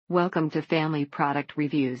Welcome to Family Product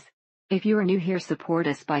Reviews. If you are new here, support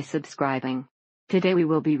us by subscribing. Today we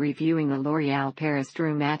will be reviewing the L'Oreal Paris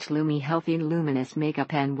True Match Lumi Healthy Luminous Makeup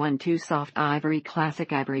N1-2 Soft Ivory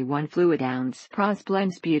Classic Ivory 1 Fluid Ounce. Pros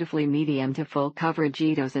blends beautifully medium to full coverage,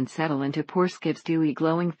 doesn't settle into pores, gives dewy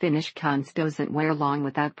glowing finish, cons doesn't wear long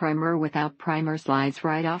without primer, slides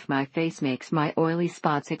right off my face, makes my oily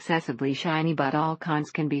spots excessively shiny, but all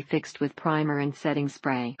cons can be fixed with primer and setting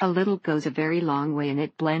spray. A little goes a very long way and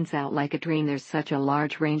it blends out like a dream. There's such a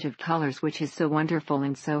large range of colors which is so wonderful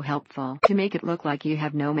and so helpful. To make it look like you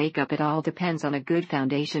have no makeup, it all depends on a good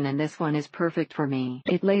foundation, and this one is perfect for me.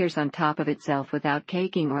 It layers on top of itself without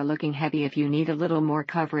caking or looking heavy if you need a little more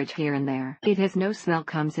coverage here and there. It has no smell,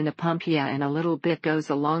 comes in a pump, and a little bit goes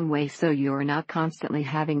a long way, so you're not constantly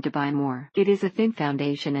having to buy more. It is a thin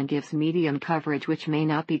foundation and gives medium coverage, which may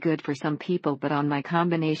not be good for some people, but on my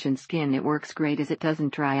combination skin it works great as it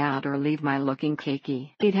doesn't dry out or leave my looking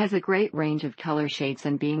cakey. It has a great range of color shades,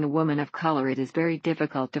 and being a woman of color it is very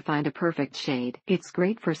difficult to find a perfect shade. It's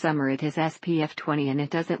great for summer. It has SPF 20 and it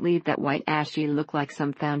doesn't leave that white ashy look like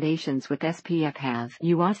some foundations with SPF have.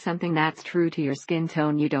 You want something that's true to your skin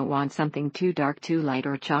tone. You don't want something too dark, too light,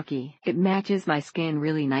 or chalky. It matches my skin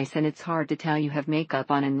really nice, and it's hard to tell you have makeup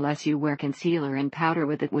on unless you wear concealer and powder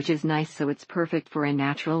with it, which is nice, so it's perfect for a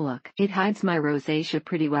natural look. It hides my rosacea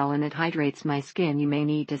pretty well and it hydrates my skin. You may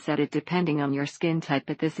need to set it depending on your skin type,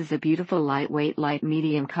 but this is a beautiful lightweight light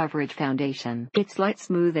medium coverage foundation. It's light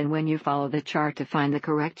smooth, and when you follow the chart to find the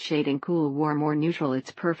correct shade in cool, warm, or neutral,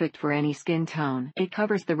 it's perfect for any skin tone. It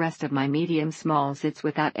covers the rest of my medium smalls. It's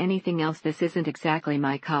without anything else. This isn't exactly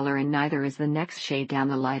my color and neither is the next shade down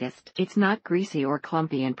the lightest. It's not greasy or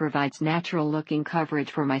clumpy and provides natural looking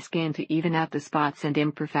coverage for my skin to even out the spots and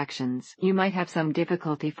imperfections. You might have some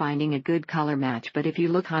difficulty finding a good color match, but if you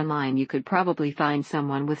look online you could probably find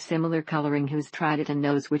someone with similar coloring who's tried it and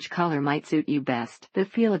knows which color might suit you best. The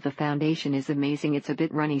feel of the foundation is amazing. It's a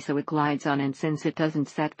bit runny, so it glides on, and since it doesn't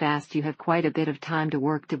set fast you have quite a bit of time to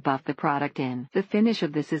work to buff the product in. The finish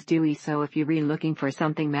of this is dewy, so if you're really looking for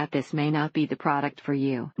something matte this may not be the product for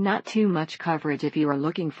you. Not too much coverage. If you are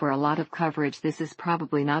looking for a lot of coverage this is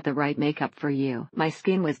probably not the right makeup for you. My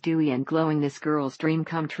skin was dewy and glowing, this girl's dream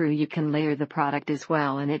come true. You can layer the product as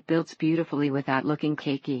well and it builds beautifully without looking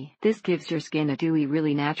cakey. This gives your skin a dewy,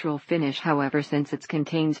 really natural finish. However, since it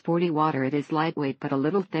contains 40 water it is lightweight but a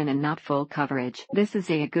little thin and not full coverage. This is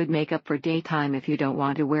a good makeup for daytime if you don't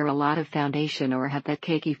want to wear a lot of foundation or have that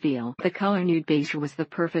cakey feel. The color Nude Beige was the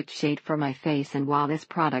perfect shade for my face, and while this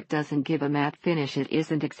product doesn't give a matte finish it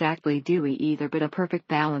isn't exactly dewy either, but a perfect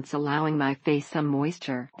balance allowing my face some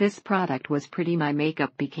moisture. This product was pretty. My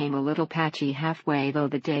makeup became a little patchy halfway though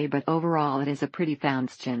the day, but overall it is a pretty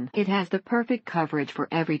foundation. It has the perfect coverage for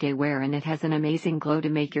everyday wear and it has an amazing glow to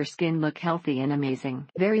make your skin look healthy and amazing.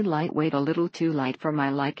 Very lightweight, a little too light for my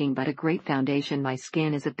liking, but a great foundation. My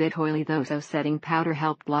skin is a bit oily though, so setting powder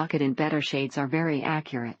helped block it, and better shades are very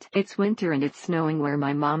accurate. It's winter and it's snowing where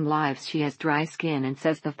my mom lives. She has dry skin and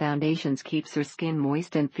says the foundations keeps her skin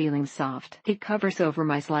moist and feeling soft. It covers over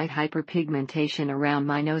my slight hyperpigmentation around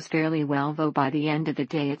my nose fairly well, though by the end of the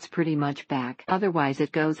day it's pretty much back. Otherwise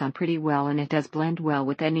it goes on pretty well and it does blend well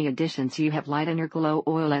with any additions you have, lightener, glow,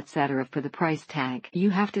 oil, etc. For the price tag you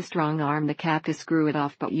have to strong arm the cap to screw it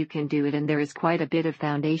off, but you can do it, and there is quite a bit of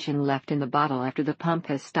foundation left in the bottle after the pump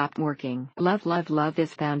has stopped working. Love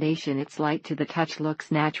this foundation. It's light to the touch,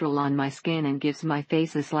 looks natural on my skin and gives my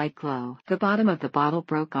face a slight glow. The bottom of the bottle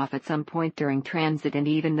broke off at some point during transit, and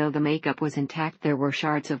even though the makeup was intact there were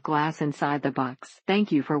shards of glass inside the box.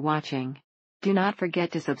 Thank you for watching. Do not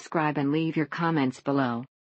forget to subscribe and leave your comments below.